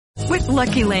With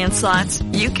Lucky Land Slots,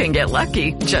 you can get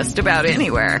lucky just about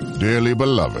anywhere. Dearly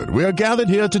beloved, we are gathered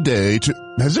here today to...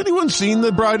 Has anyone seen the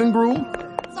bride and groom?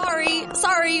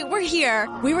 Sorry, we're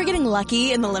here. We were getting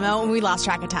lucky in the limo and we lost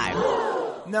track of time.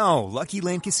 No, Lucky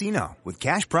Land Casino, with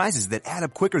cash prizes that add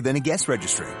up quicker than a guest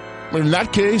registry. In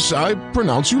that case, I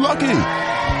pronounce you lucky.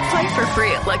 Play for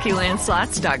free at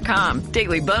LuckyLandSlots.com.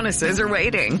 Daily bonuses are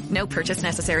waiting. No purchase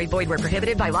necessary. Void where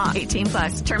prohibited by law.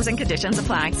 18+. Terms and conditions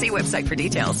apply. See website for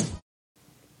details.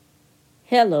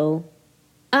 Hello,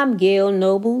 I'm Gail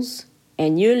Nobles,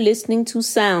 and you're listening to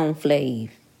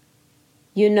Soundflave.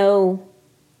 You know,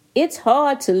 it's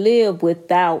hard to live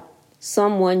without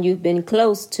someone you've been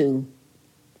close to.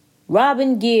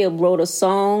 Robin Gibb wrote a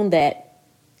song that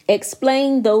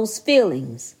explained those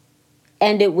feelings,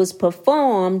 and it was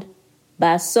performed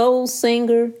by soul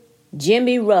singer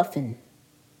Jimmy Ruffin.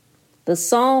 The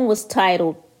song was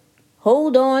titled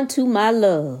Hold On to My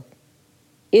Love.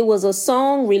 It was a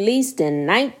song released in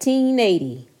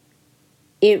 1980.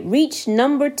 It reached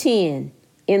number 10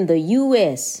 in the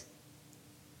U.S.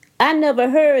 I never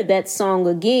heard that song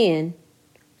again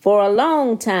for a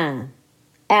long time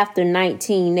after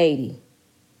 1980,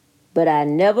 but I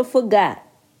never forgot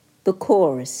the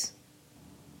chorus.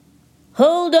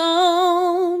 Hold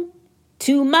on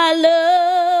to my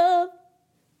love,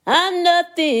 I'm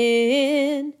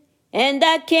nothing, and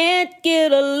I can't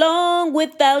get along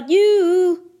without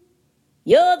you.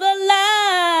 You're the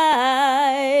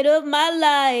light of my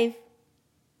life.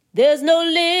 There's no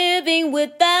living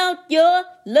without your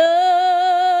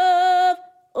love.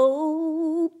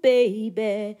 Oh,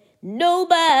 baby,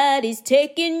 nobody's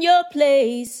taking your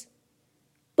place.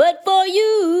 But for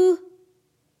you,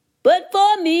 but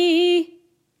for me,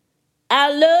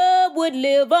 our love would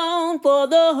live on for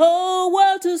the whole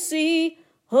world to see.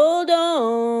 Hold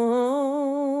on.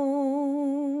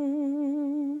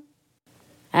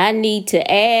 I need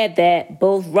to add that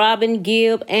both Robin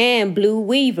Gibb and Blue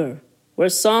Weaver were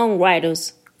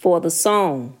songwriters for the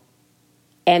song,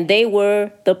 and they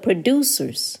were the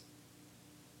producers.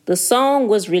 The song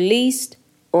was released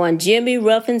on Jimmy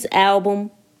Ruffin's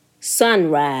album,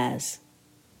 Sunrise.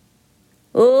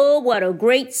 Oh, what a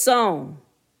great song.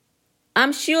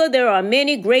 I'm sure there are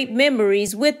many great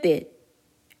memories with it.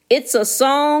 It's a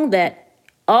song that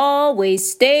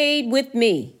always stayed with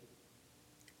me.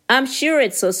 I'm sure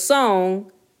it's a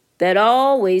song that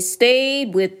always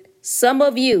stayed with some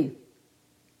of you.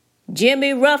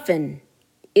 Jimmy Ruffin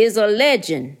is a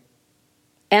legend,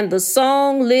 and the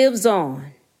song lives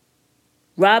on.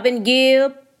 Robin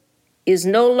Gibb is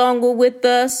no longer with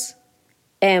us,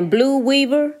 and Blue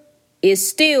Weaver is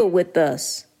still with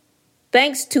us.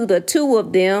 Thanks to the two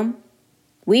of them,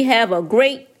 we have a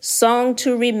great song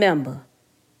to remember.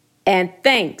 And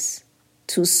thanks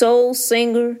to soul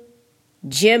singer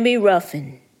Jimmy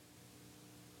Ruffin.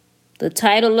 The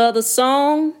title of the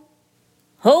song,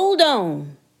 Hold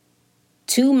On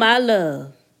to My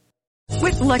Love.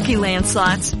 With Lucky Land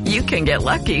Slots, you can get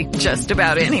lucky just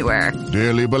about anywhere.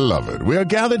 Dearly beloved, we are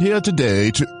gathered here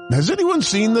today to... Has anyone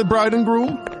seen the bride and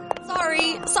groom?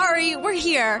 Sorry, we're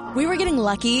here. We were getting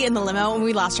lucky in the limo and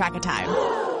we lost track of time.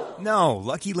 No,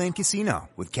 Lucky Land Casino,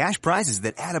 with cash prizes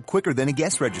that add up quicker than a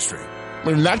guest registry.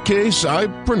 In that case, I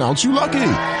pronounce you lucky.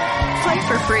 Play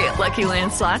for free at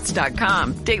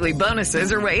LuckyLandSlots.com. Daily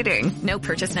bonuses are waiting. No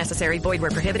purchase necessary. Void where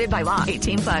prohibited by law.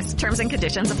 18+. Terms and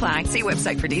conditions apply. See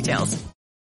website for details.